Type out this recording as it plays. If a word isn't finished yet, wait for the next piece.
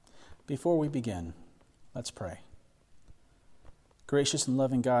Before we begin, let's pray. Gracious and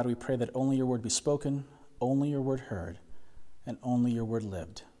loving God, we pray that only your word be spoken, only your word heard, and only your word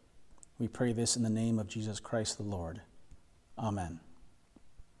lived. We pray this in the name of Jesus Christ the Lord. Amen.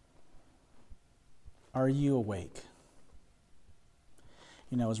 Are you awake?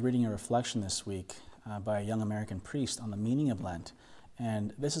 I was reading a reflection this week by a young American priest on the meaning of Lent,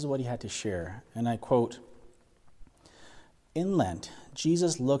 and this is what he had to share, and I quote, "In Lent,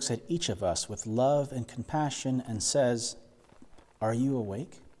 Jesus looks at each of us with love and compassion and says, 'Are you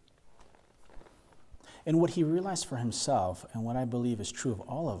awake?' And what he realized for himself, and what I believe is true of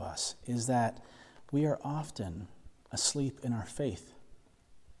all of us, is that we are often asleep in our faith.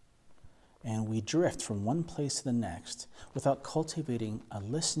 And we drift from one place to the next without cultivating a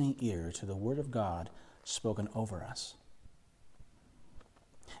listening ear to the Word of God spoken over us.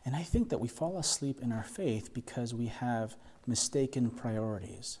 And I think that we fall asleep in our faith because we have mistaken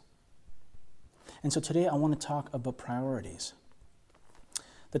priorities. And so today I want to talk about priorities.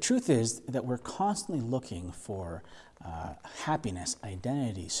 The truth is that we're constantly looking for happiness,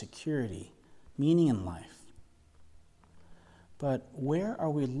 identity, security, meaning in life. But where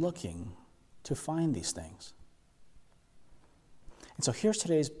are we looking to find these things? And so here's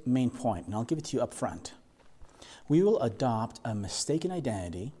today's main point, and I'll give it to you up front. We will adopt a mistaken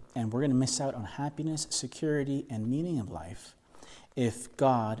identity, and we're going to miss out on happiness, security, and meaning of life if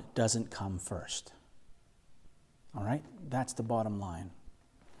God doesn't come first. All right? That's the bottom line.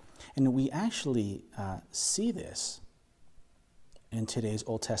 And we actually see this in today's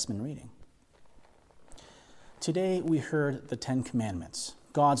Old Testament reading. Today we heard the Ten Commandments,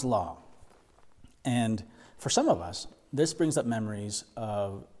 God's law. And for some of us, this brings up memories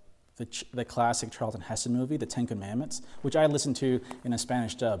of the classic Charlton Heston movie, The Ten Commandments, which I listened to in a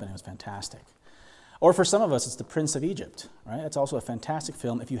Spanish dub, and it was fantastic. Or for some of us, it's The Prince of Egypt, right? It's also a fantastic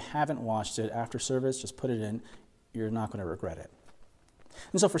film. If you haven't watched it after service, just put it in. You're not going to regret it.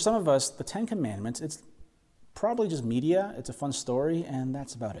 And so for some of us, the Ten Commandments, it's probably just media. It's a fun story, and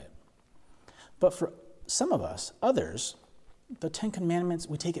that's about it. But for some of us, others, the Ten Commandments,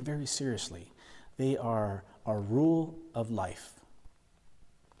 we take it very seriously. They are our rule of life.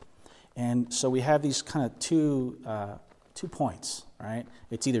 And so we have these kind of two points, right?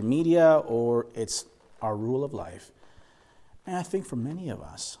 It's either media or it's our rule of life. And I think for many of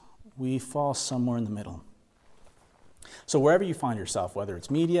us, we fall somewhere in the middle. So wherever you find yourself, whether it's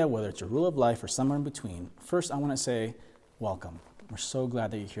media, whether it's your rule of life, or somewhere in between, first I want to say, welcome. We're so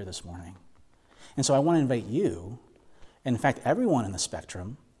glad that you're here this morning. And so I want to invite you, and in fact everyone in the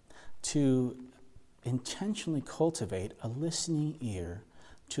spectrum, to intentionally cultivate a listening ear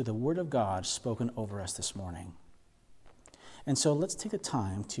to the Word of God spoken over us this morning. And so let's take the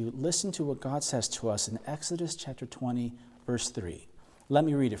time to listen to what God says to us in Exodus chapter 20, verse 3. Let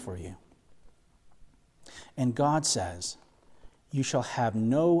me read it for you. And God says, "You shall have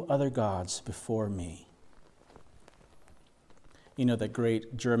no other gods before me." The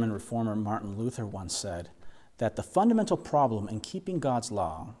great German reformer Martin Luther once said that the fundamental problem in keeping God's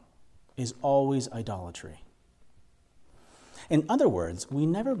law is always idolatry. In other words, we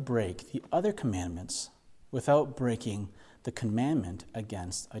never break the other commandments without breaking the commandment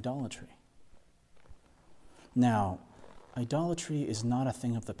against idolatry. Now, idolatry is not a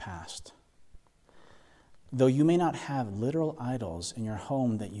thing of the past. Though you may not have literal idols in your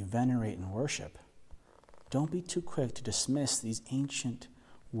home that you venerate and worship, don't be too quick to dismiss these ancient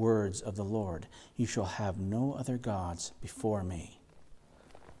words of the Lord. You shall have no other gods before me.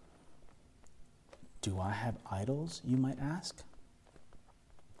 Do I have idols, you might ask?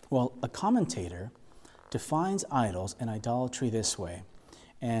 Well, a commentator defines idols and idolatry this way,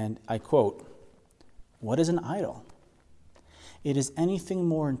 and I quote, "What is an idol? It is anything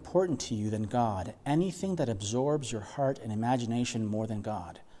more important to you than God, anything that absorbs your heart and imagination more than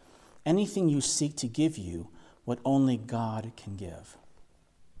God, anything you seek to give you what only God can give."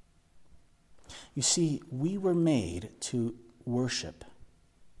 You see, we were made to worship.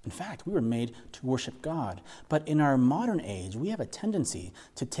 In fact, we were made to worship God. But in our modern age, we have a tendency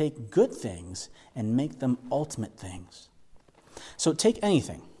to take good things and make them ultimate things. So take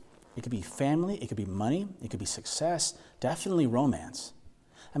anything. It could be family, it could be money, it could be success, definitely romance.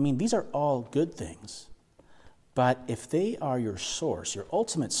 These are all good things. But if they are your source, your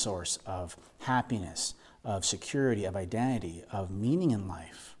ultimate source of happiness, of security, of identity, of meaning in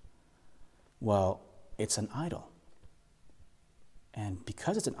life, well, it's an idol. And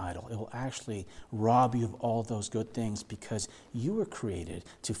because it's an idol, it will actually rob you of all those good things because you were created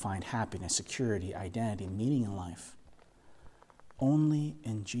to find happiness, security, identity, meaning in life. Only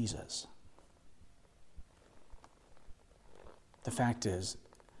in Jesus. The fact is,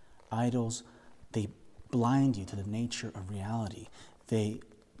 Idols, they blind you to the nature of reality. They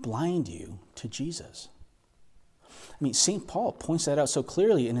blind you to Jesus. I mean, St. Paul points that out so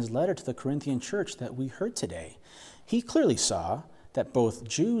clearly in his letter to the Corinthian church that we heard today. He clearly saw that both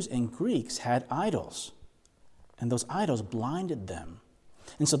Jews and Greeks had idols, and those idols blinded them.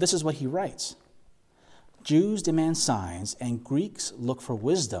 And so this is what he writes. Jews demand signs and Greeks look for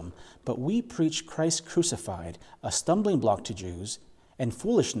wisdom, but we preach Christ crucified, a stumbling block to Jews and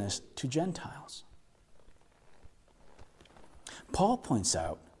foolishness to Gentiles. Paul points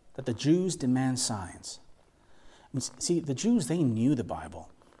out that the Jews demand signs. See, the Jews, they knew the Bible,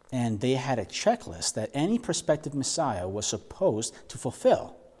 and they had a checklist that any prospective Messiah was supposed to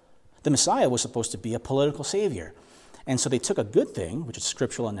fulfill. The Messiah was supposed to be a political savior. And so they took a good thing, which is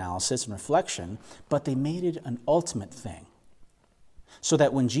scriptural analysis and reflection, but they made it an ultimate thing. So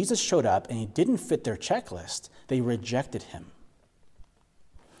that when Jesus showed up and he didn't fit their checklist, they rejected him.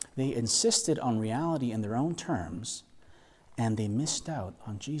 They insisted on reality in their own terms, and they missed out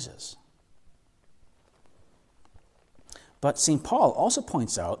on Jesus. But St. Paul also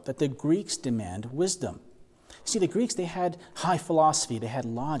points out that the Greeks demand wisdom. See, the Greeks, they had high philosophy, they had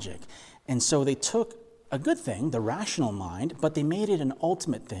logic, and so they took a good thing, the rational mind, but they made it an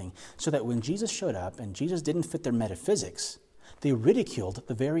ultimate thing so that when Jesus showed up and Jesus didn't fit their metaphysics, they ridiculed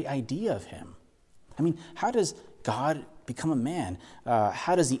the very idea of him. I mean, how does God become a man?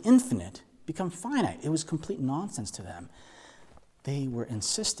 How does the infinite become finite? It was complete nonsense to them. They were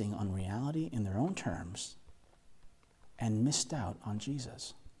insisting on reality in their own terms and missed out on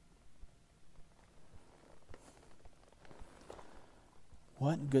Jesus.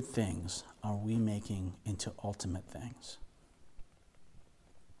 What good things are we making into ultimate things?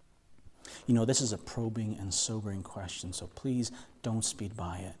 You know, this is a probing and sobering question, so please don't speed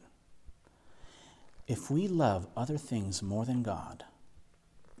by it. If we love other things more than God,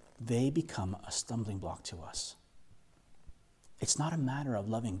 they become a stumbling block to us. It's not a matter of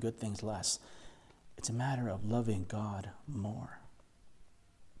loving good things less. It's a matter of loving God more.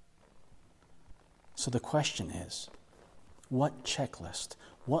 So the question is, what checklist,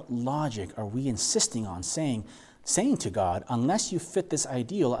 what logic are we insisting on saying to God, unless you fit this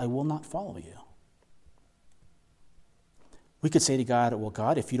ideal, I will not follow you? We could say to God, well,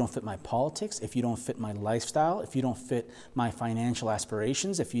 God, if you don't fit my politics, if you don't fit my lifestyle, if you don't fit my financial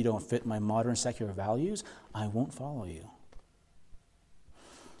aspirations, if you don't fit my modern secular values, I won't follow you.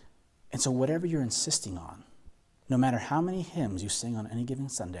 And so whatever you're insisting on, no matter how many hymns you sing on any given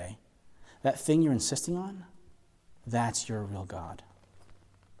Sunday, that thing you're insisting on, that's your real God.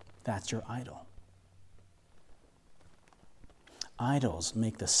 That's your idol. Idols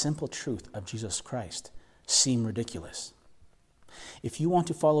make the simple truth of Jesus Christ seem ridiculous. If you want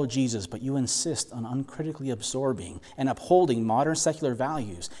to follow Jesus, but you insist on uncritically absorbing and upholding modern secular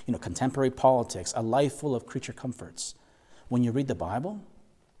values, contemporary politics, a life full of creature comforts, when you read the Bible,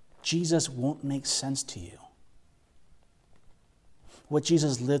 Jesus won't make sense to you. What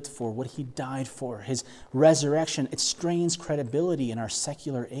Jesus lived for, what he died for, his resurrection, it strains credibility in our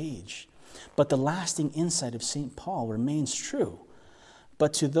secular age. But the lasting insight of St. Paul remains true.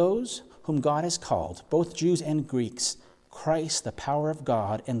 But to those whom God has called, both Jews and Greeks, Christ, the power of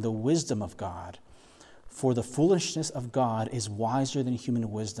God and the wisdom of God. For the foolishness of God is wiser than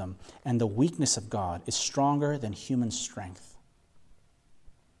human wisdom, and the weakness of God is stronger than human strength.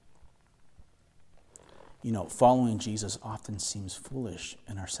 Following Jesus often seems foolish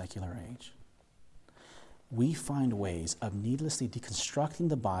in our secular age. We find ways of needlessly deconstructing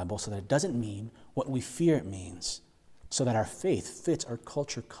the Bible so that it doesn't mean what we fear it means, so that our faith fits our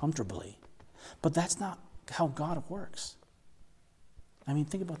culture comfortably. But that's not how God works. I mean,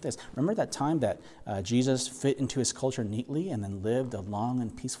 think about this. Remember that time that Jesus fit into his culture neatly and then lived a long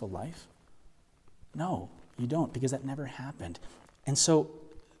and peaceful life? No, you don't, because that never happened. And so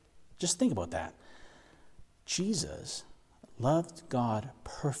just think about that. Jesus loved God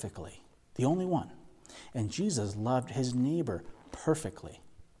perfectly, the only one. And Jesus loved his neighbor perfectly.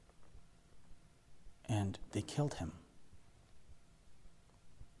 And they killed him.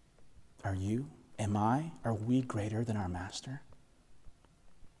 Are we greater than our master?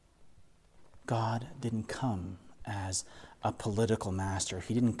 God didn't come as a political master.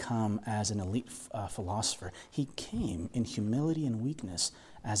 He didn't come as an elite philosopher. He came in humility and weakness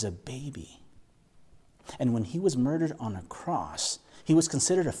as a baby. And when he was murdered on a cross, he was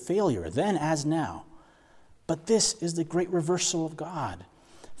considered a failure, then as now. But this is the great reversal of God.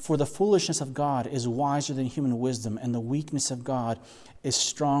 For the foolishness of God is wiser than human wisdom, and the weakness of God is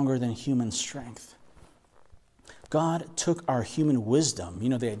stronger than human strength. God took our human wisdom,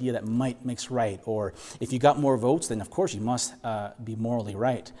 the idea that might makes right, or if you got more votes, then of course you must be morally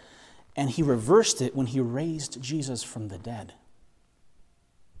right. And he reversed it when he raised Jesus from the dead.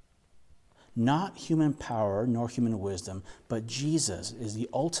 Not human power nor human wisdom, but Jesus is the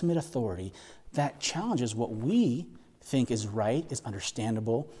ultimate authority that challenges what we think is right, is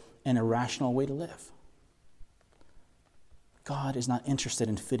understandable, and a rational way to live. God is not interested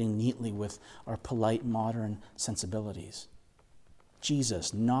in fitting neatly with our polite modern sensibilities.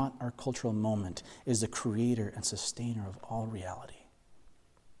 Jesus, not our cultural moment, is the creator and sustainer of all reality.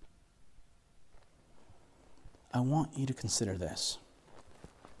 I want you to consider this.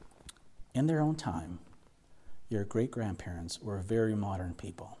 In their own time, your great-grandparents were very modern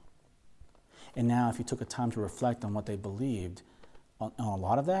people. And now if you took a time to reflect on what they believed, on a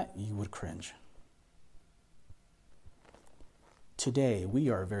lot of that, you would cringe. Today, we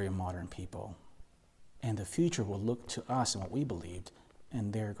are very modern people, and the future will look to us and what we believed,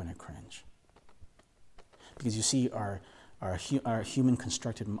 and they're going to cringe. Because you see, our human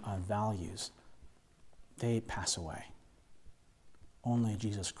constructed values, they pass away. Only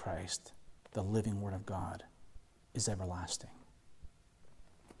Jesus Christ, the living Word of God, is everlasting.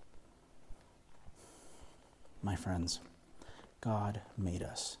 My friends, God made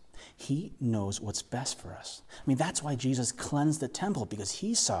us. He knows what's best for us. I mean, that's why Jesus cleansed the temple, because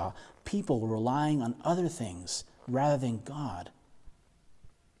he saw people relying on other things rather than God.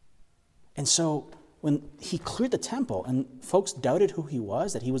 And so when he cleared the temple and folks doubted who he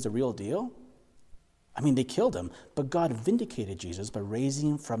was, that he was the real deal, I mean, they killed him, but God vindicated Jesus by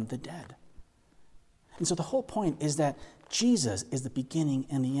raising him from the dead. And so the whole point is that Jesus is the beginning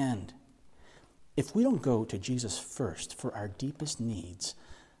and the end. If we don't go to Jesus first for our deepest needs,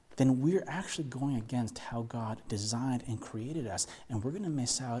 then we're actually going against how God designed and created us, and we're going to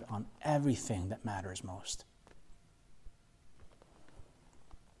miss out on everything that matters most.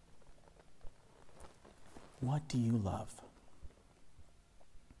 What do you love?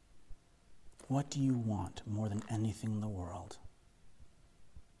 What do you want more than anything in the world?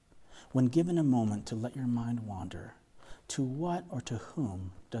 When given a moment to let your mind wander, to what or to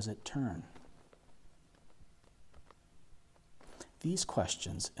whom does it turn? These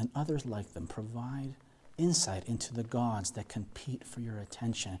questions and others like them provide insight into the gods that compete for your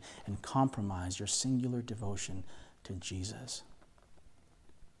attention and compromise your singular devotion to Jesus.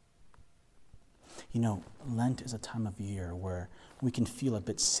 You know, Lent is a time of year where we can feel a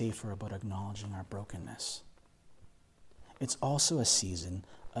bit safer about acknowledging our brokenness. It's also a season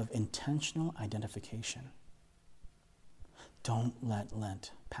of intentional identification. Don't let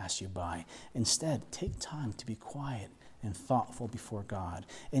Lent pass you by. Instead, take time to be quiet and thoughtful before God.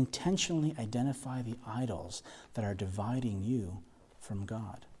 Intentionally identify the idols that are dividing you from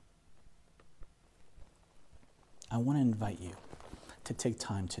God. I want to invite you to take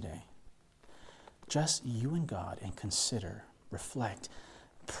time today, just you and God, and consider, reflect,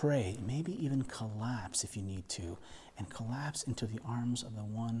 pray, maybe even collapse if you need to, and collapse into the arms of the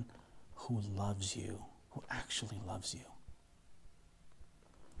one who loves you, who actually loves you.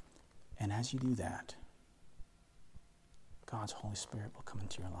 And as you do that, God's Holy Spirit will come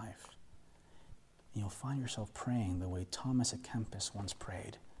into your life. And you'll find yourself praying the way Thomas à Kempis once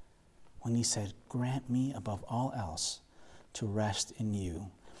prayed, when he said, "Grant me above all else to rest in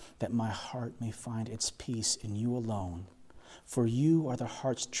you, that my heart may find its peace in you alone. For you are the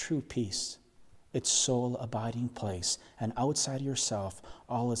heart's true peace, its sole abiding place, and outside yourself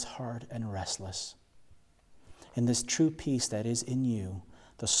all is hard and restless. In this true peace that is in you,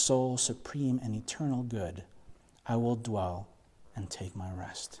 the sole supreme and eternal good, I will dwell and take my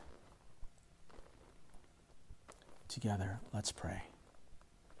rest." Together, let's pray.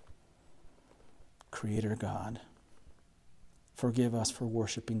 Creator God, forgive us for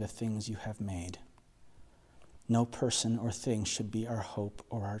worshiping the things you have made. No person or thing should be our hope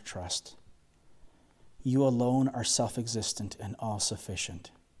or our trust. You alone are self-existent and all-sufficient.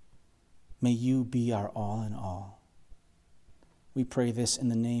 May you be our all in all. We pray this in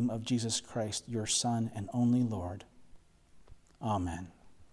the name of Jesus Christ, your Son and only Lord. Amen.